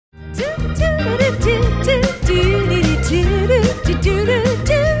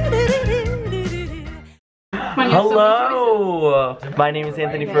Hello! My name is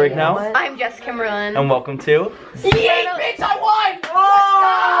Anthony Ferrigno. I'm Jessica Merlin. And welcome to Yay, bitch, I won!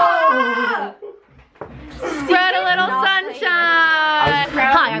 Oh! Spread a little sunshine!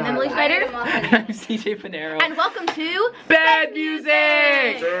 Hi, I'm Emily Schneider. And I'm CJ Panero. And welcome to Bad Music!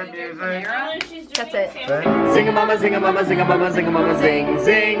 Bad music. That's it. Sing a mama, sing a mama, sing a mama, sing a mama, sing,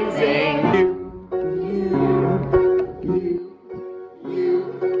 sing, sing.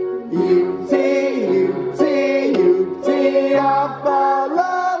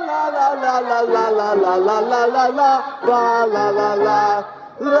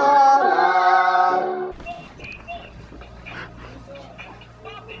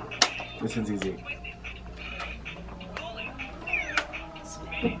 This one's easy.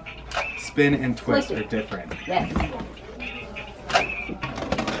 Spin and twist are different. Yes.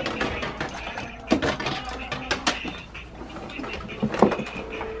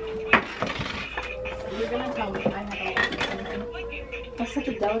 You're gonna tell me I have a That's such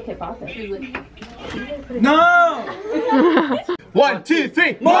a delicate topic. No! 1, 2,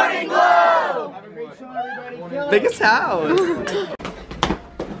 3. Morning Glow! Biggest house!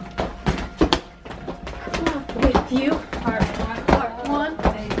 With you, part one.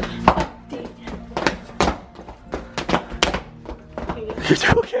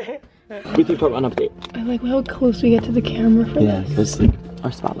 Okay. With you part one update. I like how close we get to the camera for Yeah, this. because like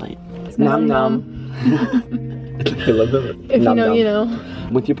our spotlight. Nom nom. I love it. If you know, you know.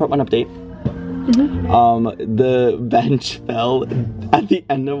 With your part one update. The bench fell at the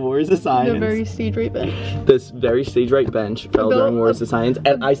end of Wars of Science. The very stage right bench. This very stage right bench fell during Wars of Science,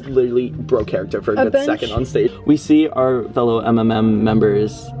 and I literally broke character for a good second on stage. We see our fellow MMM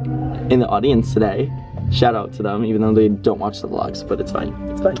members in the audience today. Shout out to them, even though they don't watch the vlogs, but it's fine.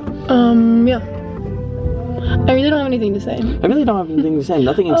 It's fine. Yeah. I really don't have anything to say. I really don't have anything to say.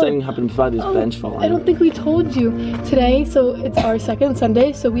 Nothing exciting happened before this bench falling. I don't think we told you. Today, so it's our second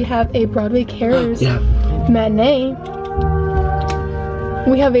Sunday, so we have a Broadway Cares matinee.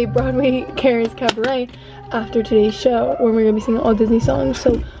 We have a Broadway Cares cabaret after today's show, where we're going to be singing all Disney songs,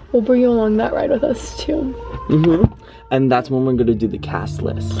 so we'll bring you along that ride with us, too. And that's when we're going to do the cast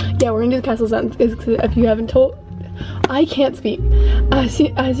list. Yeah, we're going to do the cast list, if you haven't told. I can't speak. As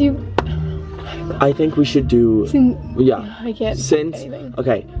you I think we should do, I can't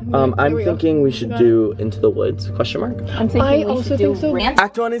okay, I'm thinking we should do Into the Woods, question mark? I'm thinking we should do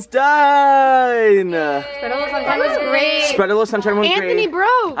Act 1 is done! Spread a Little Sunshine was great. Spread a Little Sunshine was great. Anthony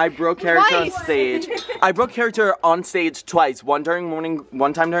broke! I broke character on stage. I broke character on stage twice. One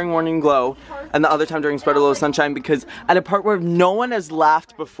time during Morning Glow, and the other time during Spread a Little Sunshine, because at a part where no one has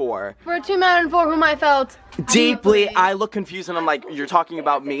laughed before. For a 2 men and for whom I felt Deeply, I look confused and I'm like, you're talking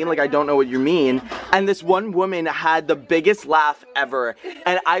about me? Like, I don't know what you mean. And this one woman had the biggest laugh ever,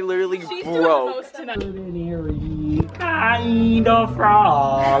 and I literally broke. Kind of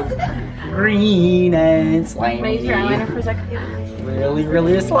frog, green and slimy. Raise your eyeliner for a second. Really,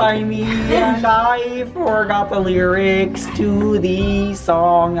 really slimy, and I forgot the lyrics to the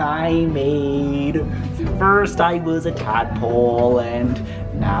song I made. First I was a tadpole, and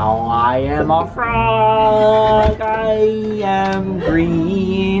now I am a frog. I am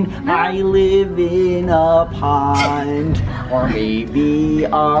green. I live in a pond, or maybe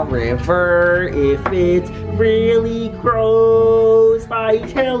a river if it's really gross. By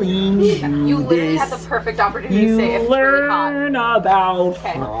telling You literally this, had the perfect opportunity to say you if it's really hot. learn about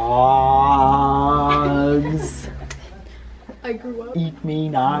frogs. I grew up. It may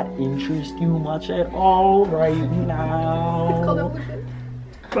not interest you much at all right now. It's called evolution.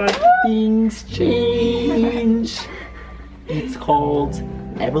 But things change. It's called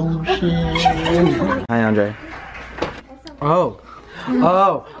evolution. Hi, Andre. Oh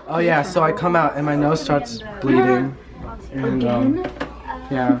yeah, so I come out and my nose starts bleeding. And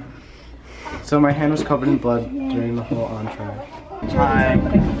yeah. So my hand was covered in blood during the whole entree. Hi.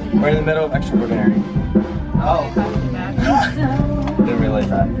 We're in the middle of extraordinary. Oh. Didn't realize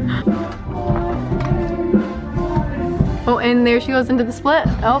that. Oh, and there she goes into the split.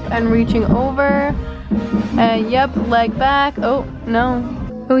 Oh, and reaching over. And yep, leg back. Oh, no.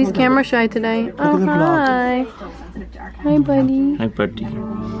 Oh, he's camera shy today. Oh, hi. Hi, buddy. Hi, buddy.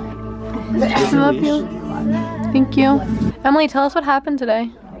 I love you. Thank you. Emily, tell us what happened today.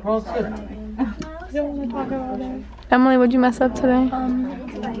 Emily, what'd you mess up today?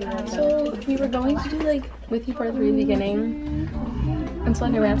 So we were going to do like with you part 3 at the beginning, and so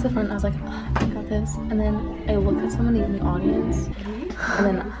like I ran to the front and I was like, oh, I got this, and then I looked at somebody in the audience, and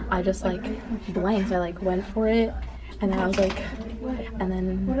then I just like blanked. I like went for it, And then I was like, and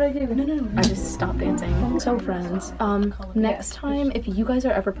then what did I do? No. I just stopped dancing. So friends, next time if you guys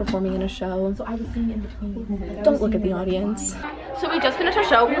are ever performing in a show, so I was seeing in between. Don't look at the audience. So we just finished our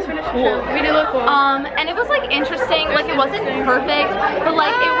show. We did look cool. And it was like interesting. Like it wasn't perfect, but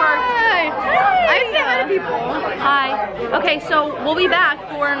like it worked. I said hi to people. Hi. Okay, so we'll be back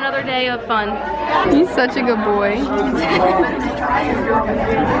for another day of fun. He's such a good boy.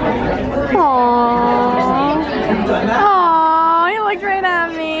 Aww. Aww, he looked right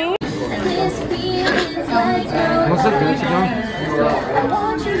at me. What's up, bitch?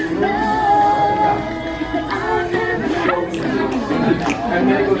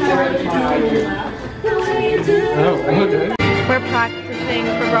 We're practicing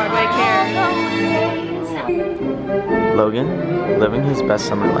for Broadway Care. Logan, living his best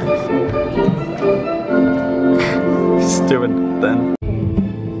summer life. He's doing nothing.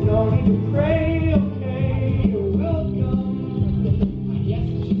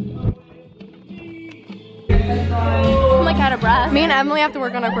 I'm like out of breath. Me and Emily have to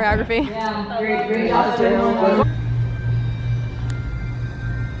work on our choreography.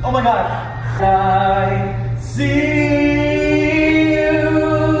 Oh my god. I see you.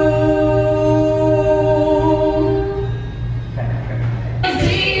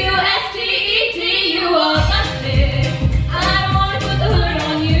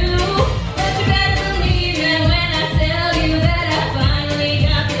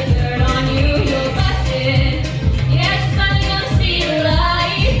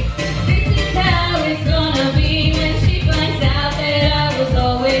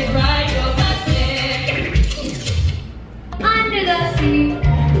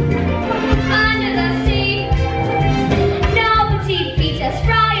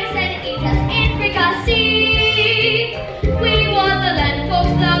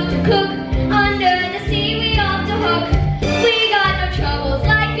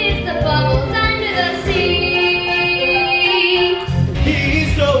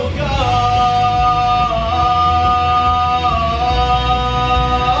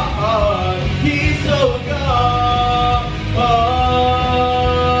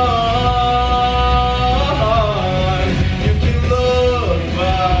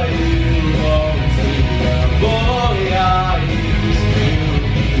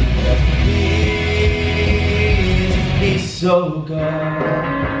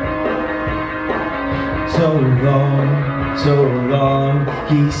 So long,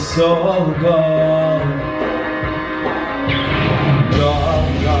 he's so gone.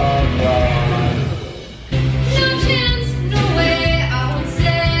 Gone. No chance, no way, I won't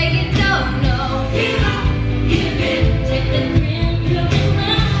say you don't know. Give it, take the grin, you're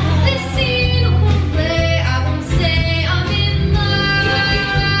alive. This scene won't play, I won't say I'm in love.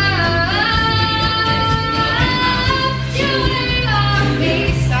 You ain't our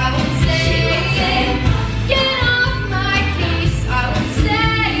piece, I won't say it. Get off my case, I won't say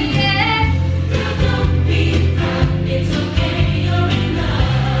it. Don't be proud, it's okay, you're in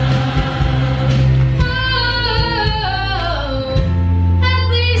love. Oh, at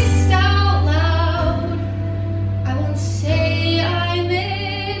least out loud, I won't say I'm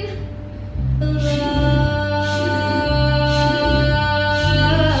in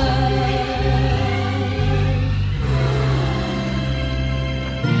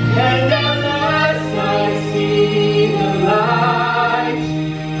And unless I see the light,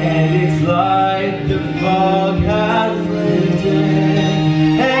 and it's like the fog has lifted.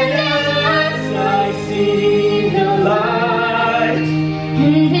 And unless I see the light,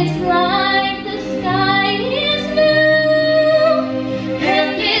 and it's like the sky is blue,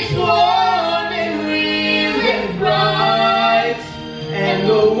 and it's warm and really bright, and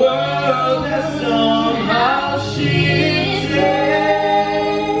the world has somehow shifted.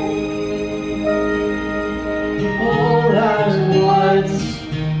 All at once,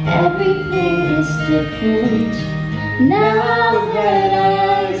 everything is different now that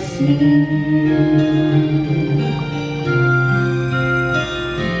I see.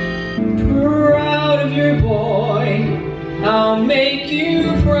 proud of your boy, I'll make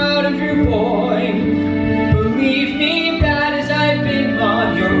you proud of your boy. Believe me, bad as I've been,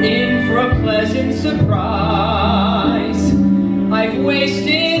 Mom, you're in for a pleasant surprise. I've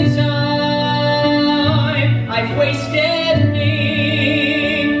wasted time, I've wasted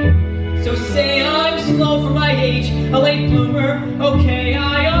me. So say I'm slow for my age, a late bloomer, okay,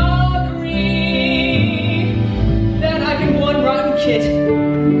 I agree. That I've been one rotten kid,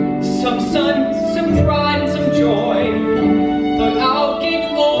 some sun, some pride, and some joy. But I'll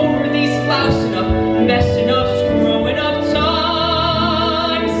get over these slouching up, messing up, screwing up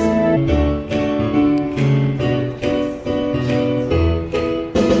times.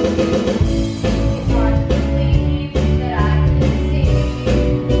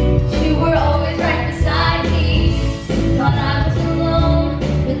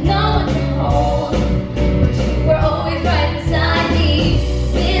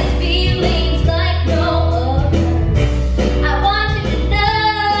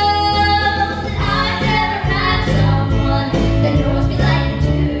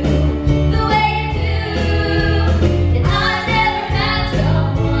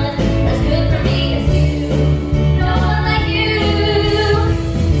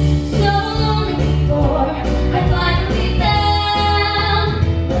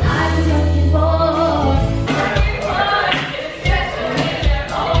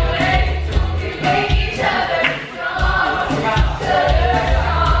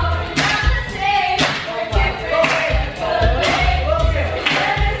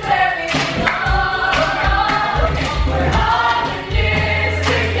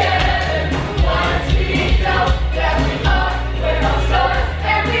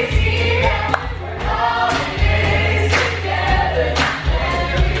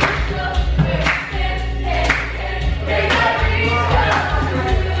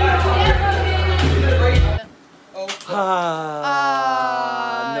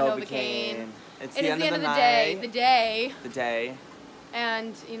 day. The day.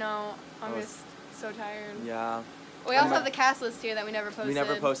 And, you know, I'm just so tired. Yeah. We also have the cast list here that we never posted. We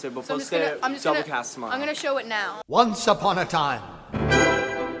never posted, but so post it double cast tomorrow. I'm gonna show it now. Once upon a time,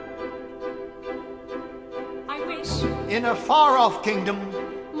 I wish in a far-off kingdom,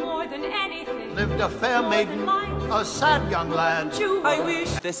 more than anything lived a fair maiden, a sad young lad. I wish.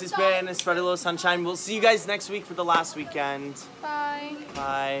 This has been Spread a Little Sunshine. We'll see you guys next week for the last weekend. Bye.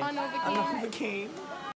 Bye. On Novocaine. On Novocaine.